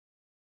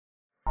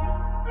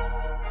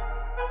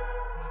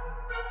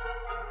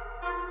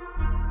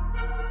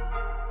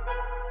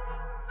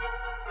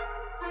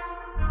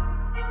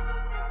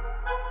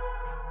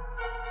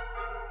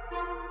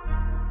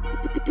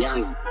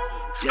Young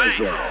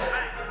Dizzle.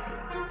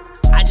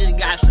 I just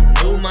got some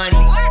new money.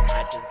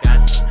 I just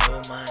got some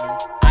new money.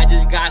 I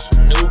just got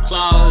some new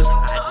clothes.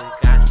 I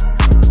just got some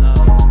new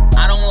clothes.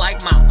 I don't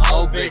like my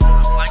old bitches.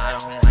 I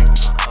don't like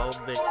my old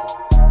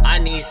bitches. I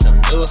need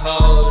some new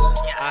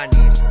hoes. I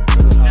need some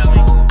new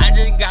hoes. I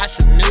just got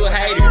some new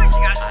haters. I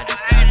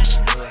just got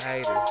some new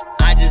haters.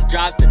 I just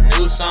dropped a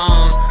new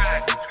song. I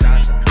just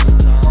dropped a new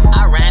song.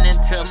 I ran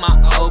into my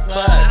old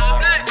plug.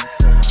 I ran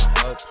into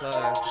my old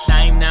plug.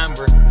 Same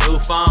number, new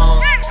phone.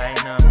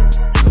 Same number.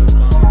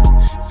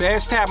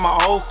 Fast tap my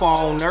old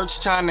phone, nerds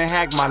trying to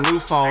hack my new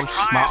phone.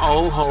 My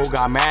old hoe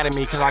got mad at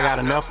me cause I got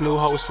enough new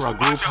hoes for a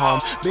group home.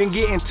 Been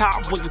getting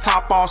top with the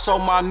top on, so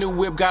my new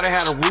whip gotta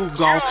have the roof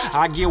gone.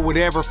 I get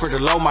whatever for the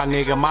low, my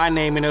nigga. My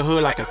name in the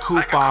hood like a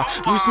coupon.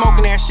 We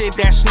smoking that shit,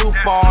 that Snoop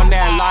on.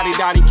 That lottie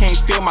dottie can't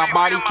feel my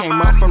body. Came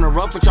up from the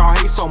rough, but y'all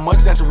hate so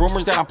much that the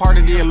rumors that I'm part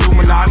of the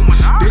Illuminati.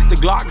 Bitch, the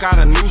Glock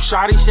got a new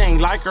shotty. She ain't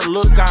like her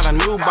look, got a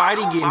new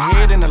body. Getting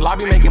head in the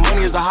lobby, making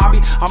money is a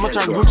hobby. I'ma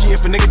turn Gucci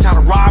if a nigga try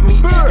to rob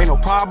me. Ain't no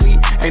probably,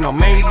 ain't no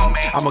maybe.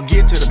 I'ma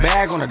get to the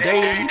bag on a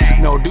daily.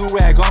 No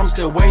do-rag on, I'm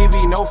still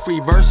wavy. No free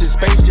verses,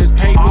 space just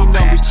pay me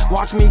numbers.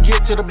 Watch me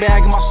get to the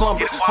bag in my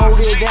slumber. Hold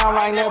it down,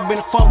 I ain't never been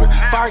a fumbler.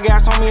 Fire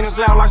gas on me and it's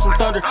loud like some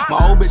thunder.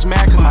 My old bitch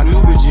mad cause my new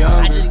bitch younger.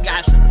 I just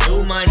got some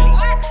new money. I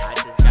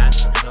just got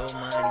some new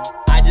money.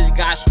 I just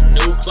got some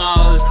new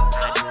clothes.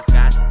 I just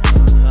got some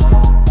new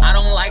clothes. I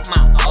don't like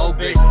my old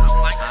bitches. I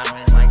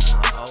don't like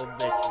my old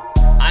bitches.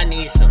 I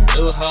need some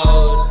new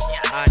hoes.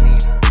 I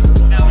need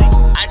some new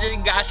hoes. I just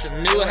got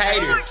some new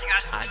haters.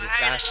 I just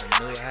got some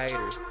new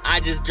haters. I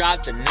just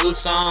dropped a new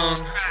song.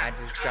 I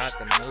just dropped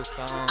a new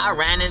song. I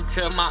ran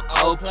into my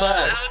old plug.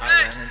 I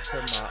ran into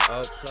my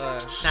old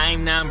plug.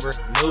 Same number,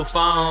 new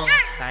phone.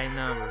 Same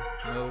number,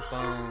 new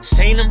phone.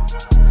 Seen him,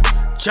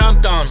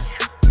 jumped on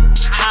him.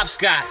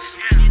 Hopscotch.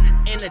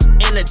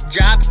 In a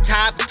drop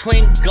top,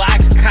 twin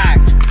Glocks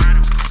cocked.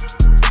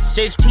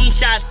 16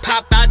 shots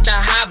pop out the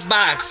hot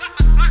box.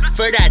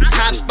 For that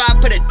top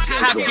spot, put a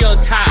top to your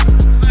top.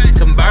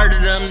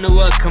 Converted him to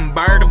a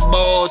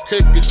convertible,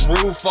 took his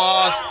roof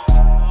off.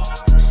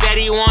 Said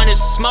he wanted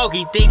smoke,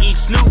 he think he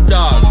Snoop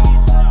Dogg.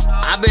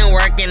 I've been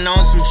working on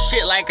some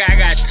shit like I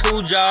got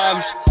 2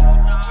 jobs.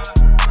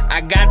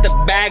 I got the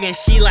bag and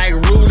she like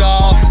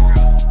Rudolph.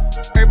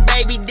 Her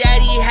baby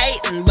daddy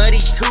hatin', but he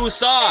too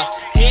soft.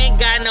 He ain't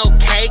got no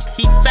cake,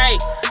 he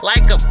fake,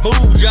 like a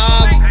boob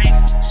job.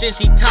 Since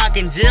he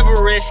talking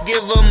gibberish,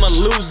 give him a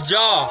loose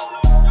jaw.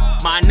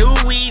 My new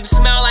weed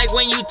smell like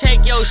when you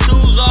take your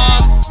shoes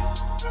off.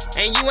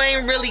 And you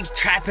ain't really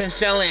trapping,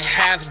 selling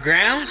half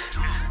grams.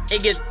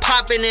 It gets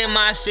poppin' in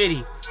my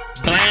city.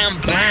 Blam,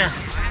 blam.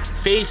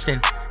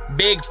 Feasting,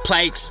 big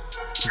plates,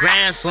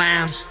 grand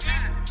slams.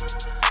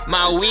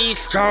 My weed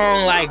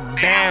strong like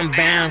bam,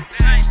 bam.